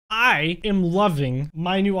I am loving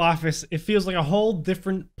my new office. It feels like a whole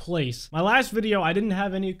different place. My last video, I didn't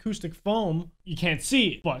have any acoustic foam. You can't see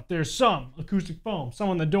it, but there's some acoustic foam. Some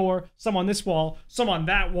on the door, some on this wall, some on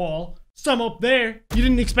that wall, some up there. You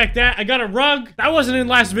didn't expect that. I got a rug. That wasn't in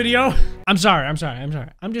last video. I'm sorry.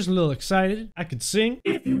 I'm just a little excited. I could sing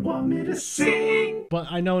if you want me to sing. But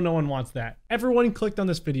I know no one wants that. Everyone clicked on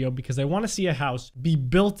this video because they want to see a house be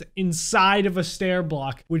built inside of a stair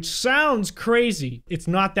block, which sounds crazy. It's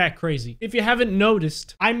not that crazy. If you haven't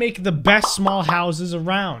noticed, I make the best small houses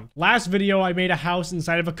around. Last video, I made a house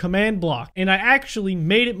inside of a command block, and I actually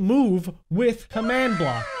made it move with command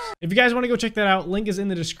blocks. If you guys want to go check that out, link is in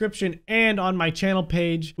the description and on my channel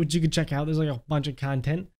page, which you can check out. There's like a bunch of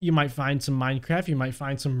content. You might find some Minecraft. You might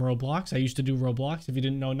find some Roblox. I used to do Roblox. If you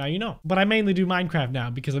didn't know, now you know. But I mainly do Minecraft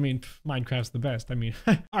now because, I mean, Minecraft's the best. I mean,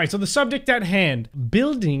 all right, so the subject at hand,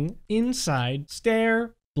 building inside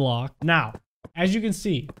stair block. Now, as you can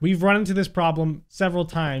see, we've run into this problem several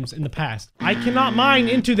times in the past. I cannot mine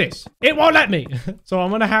into this. It won't let me. So I'm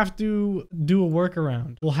gonna have to do a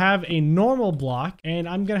workaround. We'll have a normal block, and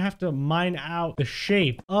I'm gonna have to mine out the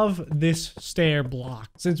shape of this stair block.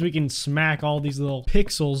 Since we can smack all these little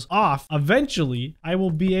pixels off, eventually I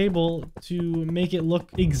will be able to make it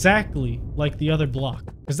look exactly like the other block.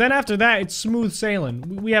 Because then after that, it's smooth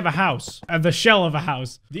sailing. We have a house, the shell of a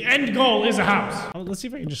house. The end goal is a house. Let's see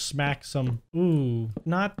if I can just smack some. Ooh,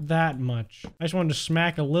 not that much. I just wanted to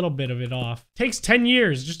smack a little bit of it off. Takes 10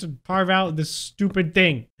 years just to carve out this stupid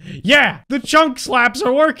thing. Yeah, the chunk slaps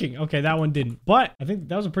are working. Okay, that one didn't. But I think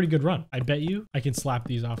that was a pretty good run. I bet you I can slap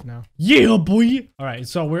these off now. Yeah, boy. All right,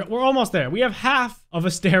 so we're almost there. We have half of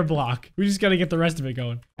a stair block. We just got to get the rest of it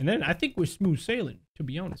going. And then I think we're smooth sailing, to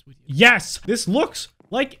be honest with you. Yes, this looks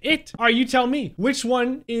like it. All right, you tell me, which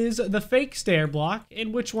one is the fake stair block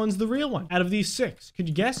and which one's the real one out of these 6? Could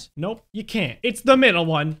you guess? Nope, you can't. It's the middle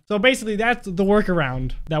one. So basically that's the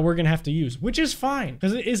workaround that we're gonna have to use, which is fine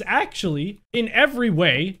because it is actually in every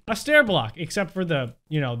way a stair block except for the,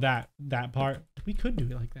 you know, that part. We could do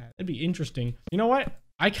it like that. That'd be interesting. You know what?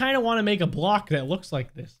 I kind of want to make a block that looks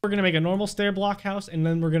like this. We're going to make a normal stair block house, and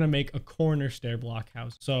then we're going to make a corner stair block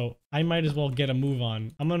house. So I might as well get a move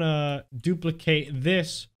on. I'm going to duplicate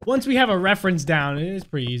this. Once we have a reference down, it is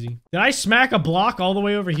pretty easy. Did I smack a block all the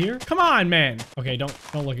way over here? Come on, man. Okay, don't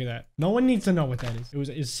look at that. No one needs to know what that is. It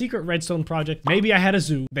was a secret redstone project. Maybe I had a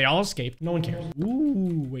zoo. They all escaped. No one cares.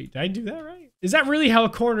 Ooh, wait, did I do that right? Is that really how a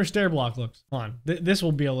corner stair block looks? Hold on. This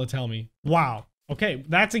will be able to tell me. Wow. Okay,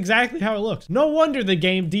 that's exactly how it looks. No wonder the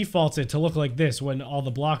game defaults it to look like this when all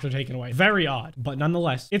the blocks are taken away. Very odd, but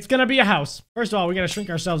nonetheless, it's gonna be a house. First of all, we gotta shrink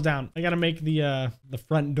ourselves down. I gotta make the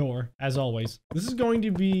front door, as always. This is going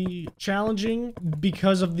to be challenging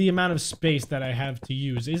because of the amount of space that I have to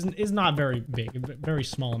use. Is not very big, a very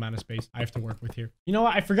small amount of space I have to work with here. You know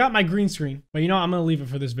what? I forgot my green screen, but you know what? I'm gonna leave it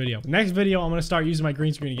for this video. Next video, I'm gonna start using my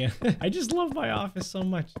green screen again. I just love my office so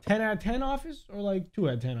much. 10 out of 10 office or like 2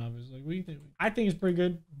 out of 10 office? Like, what do you think? I think it's pretty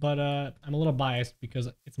good, but I'm a little biased because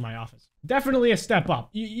it's my office. Definitely a step up.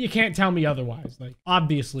 You can't tell me otherwise. Like,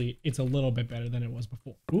 obviously, it's a little bit better than it was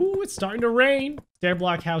before. Ooh, it's starting to rain. Stair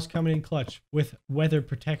block house coming in clutch with weather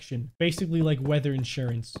protection. Basically like weather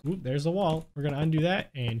insurance. Ooh, there's a wall. We're gonna undo that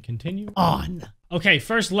and continue on. Okay,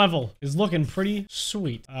 first level is looking pretty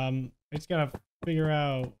sweet. I just gotta figure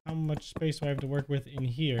out how much space do I have to work with in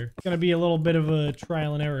here. It's gonna be a little bit of a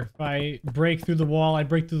trial and error. If I break through the wall, I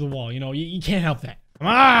break through the wall. You know, you can't help that. Come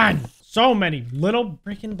on! So many little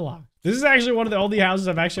freaking blocks. This is actually one of the only houses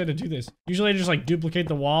I've actually had to do this. Usually I just like duplicate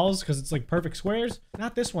the walls because it's like perfect squares.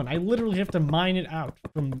 Not this one. I literally have to mine it out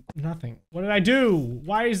from nothing. What did I do?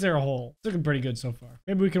 Why is there a hole? It's looking pretty good so far.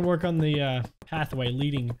 Maybe we can work on the pathway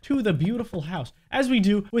leading to the beautiful house, as we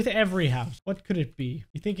do with every house. What could it be?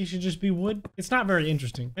 You think it should just be wood? It's not very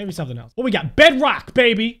interesting. Maybe something else. Well, we got bedrock,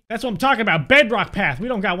 baby. That's what I'm talking about. Bedrock path. We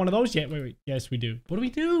don't got one of those yet. Wait. Yes, we do. What do we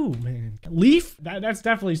do, man? Leaf? That's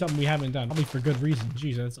definitely something we haven't done. Probably for good reason.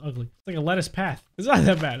 Jeez, that's ugly. It's like a lettuce path. It's not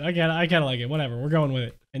that bad. I kind of like it. Whatever. We're going with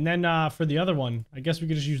it. And then for the other one, I guess we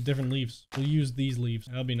could just use different leaves. We'll use these leaves.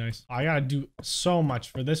 That'll be nice. I gotta do so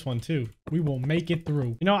much for this one too. We will make it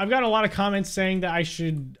through. You know, I've got a lot of comments saying that I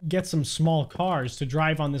should get some small cars to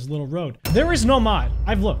drive on this little road. There is no mod.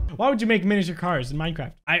 I've looked. Why would you make miniature cars in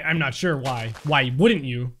Minecraft? I'm not sure why. Why wouldn't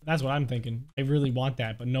you? That's what I'm thinking. I really want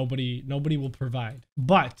that, but nobody will provide.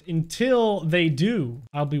 But until they do,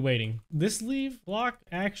 I'll be waiting. This leaf block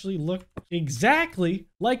actually looked exactly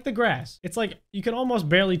like the grass. It's like you can almost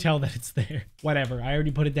barely tell that it's there. Whatever, I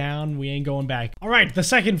already put it down. We ain't going back. All right, the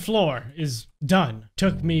second floor is done.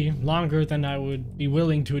 Took me longer than I would be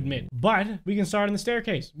willing to admit, but we can start on the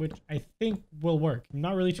staircase, which I think will work. I'm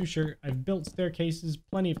not really too sure. I've built staircases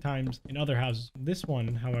plenty of times in other houses. This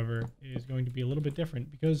one, however, is going to be a little bit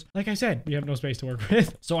different because, like I said, we have no space to work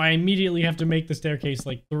with. So I immediately have to make the staircase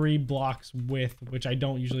like 3 blocks width, which I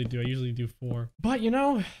don't usually do. I usually do 4. But you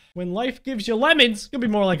know, when life gives you lemons, it'll be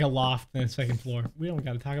more like a loft than a second floor. We don't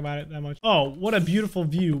got to talk about it that much. Oh, what a beautiful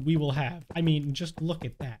view we will have. I mean, just look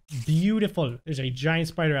at that. Beautiful. There's a giant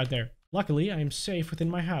spider out there. Luckily, I am safe within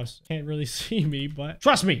my house. Can't really see me, but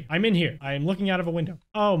trust me, I'm in here. I am looking out of a window.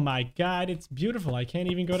 Oh my God, it's beautiful. I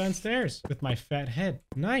can't even go downstairs with my fat head.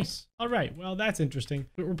 Nice. All right, well, that's interesting.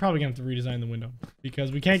 But we're probably gonna have to redesign the window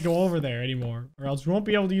because we can't go over there anymore or else we won't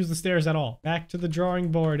be able to use the stairs at all. Back to the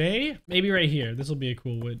drawing board, eh? Maybe right here. This will be a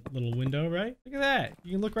cool little window, right? Look at that.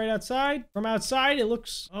 You can look right outside. From outside, it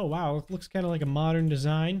looks, oh wow, it looks kind of like a modern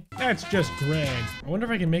design. That's just grand. I wonder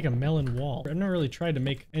if I can make a melon wall. I've never really tried to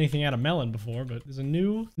make anything out of melon before, but there's a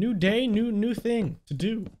new day, new thing to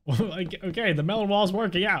do. Okay, the melon wall's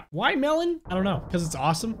working out. Why melon? I don't know, because it's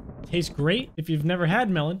awesome. Tastes great. If you've never had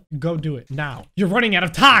melon, go do it now. You're running out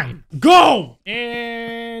of time. Go!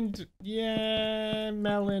 And yeah,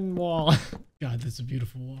 melon wall. God, that's a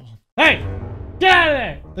beautiful wall. Hey, get out of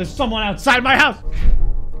there! There's someone outside my house.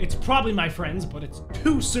 It's probably my friends, but it's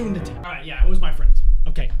too soon to tell. All right, yeah, it was my friends.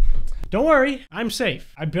 Okay. Don't worry, I'm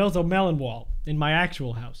safe. I built a melon wall in my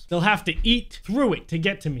actual house. They'll have to eat through it to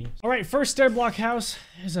get to me. All right, first stair block house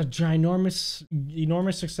is a ginormous,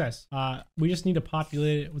 enormous success. We just need to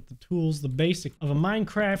populate it with the tools, the basic of a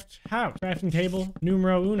Minecraft house. Crafting table,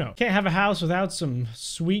 numero uno. Can't have a house without some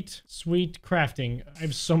sweet crafting. I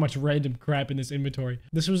have so much random crap in this inventory.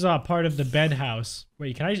 This was part of the bed house.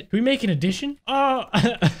 Wait, can we make an addition? Oh,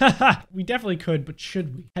 we definitely could, but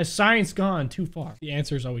should we? Has science gone too far? The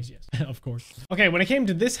answer is always yes, of course. Okay, when it came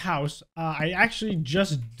to this house, I actually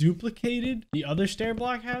just duplicated the other stair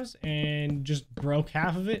block house and just broke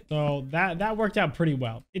half of it. So that worked out pretty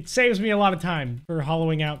well. It saves me a lot of time for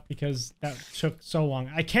hollowing out because that took so long.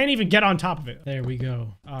 I can't even get on top of it. There we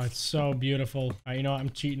go. Oh, it's so beautiful. You know what? I'm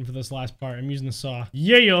cheating for this last part. I'm using the saw.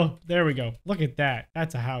 Yeah, there we go. Look at that.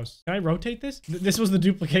 That's a house. Can I rotate this? This was the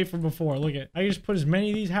duplicate from before. Look at, I can just put as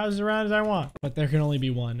many of these houses around as I want, but there can only be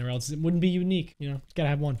one or else it wouldn't be unique. You know, it's gotta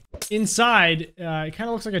have one. Inside, it kind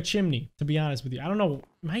of looks like a chimney, to be honest with you. I don't know.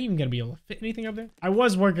 Am I even gonna be able to fit anything up there? I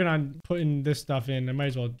was working on putting this stuff in. I might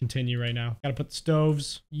as well continue right now. Gotta put the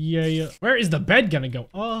stoves. Yeah. Where is the bed gonna go?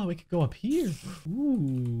 Oh, it could go up here.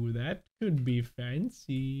 Ooh, that could be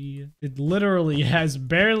fancy. It literally has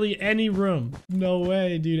barely any room. No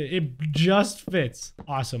way, dude. It just fits.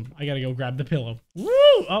 Awesome. I gotta go grab the pillow. Woo!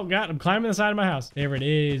 Oh God, I'm climbing the side of my house. There it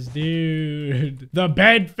is, dude. The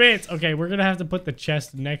bed fits. Okay, we're gonna have to put the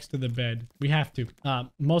chest next to the bed. We have to.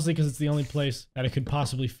 Mostly because it's the only place that it could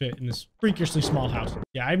possibly fit in this freakishly small house.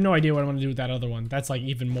 Yeah, I have no idea what I'm gonna do with that other one. That's like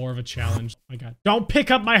even more of a challenge. Oh my God. Don't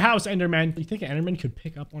pick up my house, Enderman. You think an Enderman could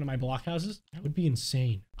pick up one of my block houses? That would be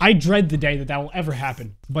insane. I dread the day that will ever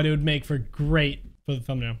happen, but it would make for great for the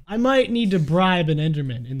thumbnail. I might need to bribe an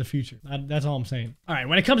Enderman in the future. That's all I'm saying. All right,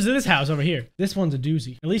 when it comes to this house over here, this one's a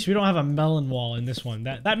doozy. At least we don't have a melon wall in this one.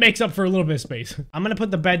 That makes up for a little bit of space. I'm gonna put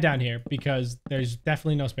the bed down here because there's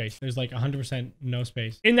definitely no space. There's like 100% no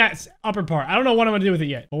space in that upper part. I don't know what I'm gonna do with it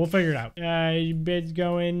yet, but we'll figure it out. Bed's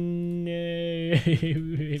going.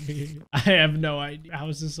 I have no idea. How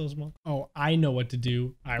is this so small? Oh, I know what to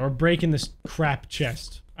do. All right, we're breaking this crap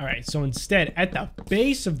chest. All right, so instead, at the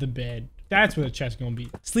base of the bed, that's where the chest's gonna be.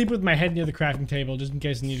 Sleep with my head near the crafting table, just in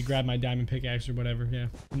case I need to grab my diamond pickaxe or whatever, yeah.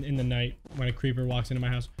 In the night, when a creeper walks into my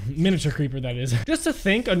house. Miniature creeper, that is. Just to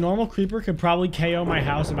think, a normal creeper could probably KO my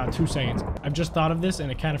house in about 2 seconds. I've just thought of this, and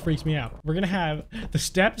it kind of freaks me out. We're gonna have the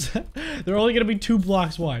steps. They're only gonna be 2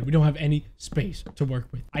 blocks wide. We don't have any space to work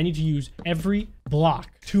with. I need to use every block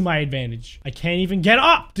to my advantage. I can't even get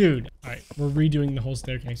up, dude. All right, we're redoing the whole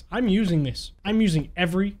staircase. I'm using this. I'm using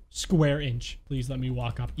every square inch. Please let me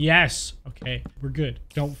walk up. Yes. Okay, we're good.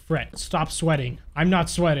 Don't fret. Stop sweating. I'm not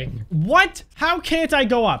sweating. What? How can't I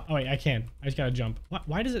go up? Oh, wait, I can. I just gotta jump. What?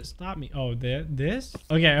 Why does it stop me? Oh, this?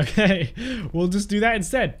 Okay. We'll just do that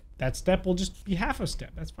instead. That step will just be half a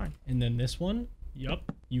step. That's fine. And then this one.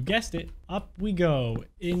 Yup. You guessed it. Up we go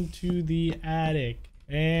into the attic.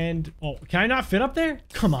 And, oh, can I not fit up there?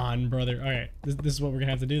 Come on, brother. All right, this is what we're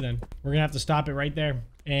gonna have to do then. We're gonna have to stop it right there.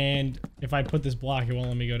 And if I put this block, it won't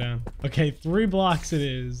let me go down. Okay, 3 blocks it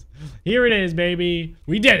is. Here it is, baby.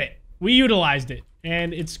 We did it. We utilized it.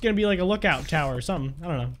 and it's gonna be like a lookout tower or something. I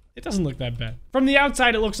don't know. It doesn't look that bad. From the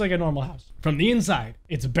outside, it looks like a normal house. From the inside,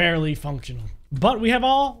 it's barely functional. But we have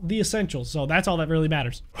all the essentials, so that's all that really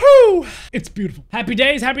matters. Whew! It's beautiful. Happy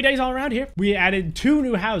days all around here. We added 2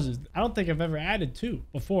 new houses. I don't think I've ever added 2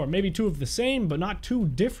 before. Maybe 2 of the same, but not 2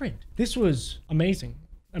 different. This was amazing.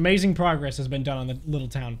 Amazing progress has been done on the little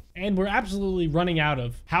town. And we're absolutely running out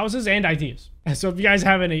of houses and ideas. So if you guys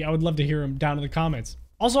have any, I would love to hear them down in the comments.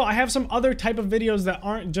 Also, I have some other type of videos that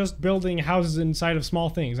aren't just building houses inside of small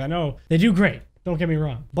things. I know they do great. Don't get me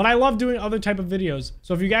wrong. But I love doing other type of videos.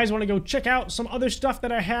 So if you guys want to go check out some other stuff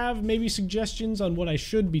that I have, maybe suggestions on what I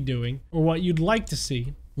should be doing or what you'd like to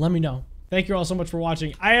see, let me know. Thank you all so much for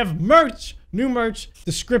watching. I have merch, new merch,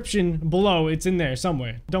 description below. It's in there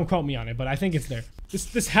somewhere. Don't quote me on it, but I think it's there.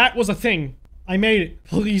 This hat was a thing. I made it.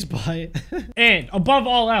 Please buy it. And above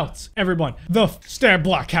all else, everyone, the stair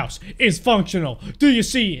block house is functional. Do you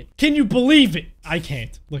see it? Can you believe it? I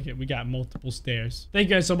can't. Look at, we got multiple stairs. Thank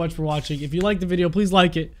you guys so much for watching. If you liked the video, please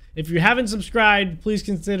like it. If you haven't subscribed, please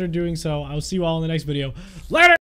consider doing so. I'll see you all in the next video. Later!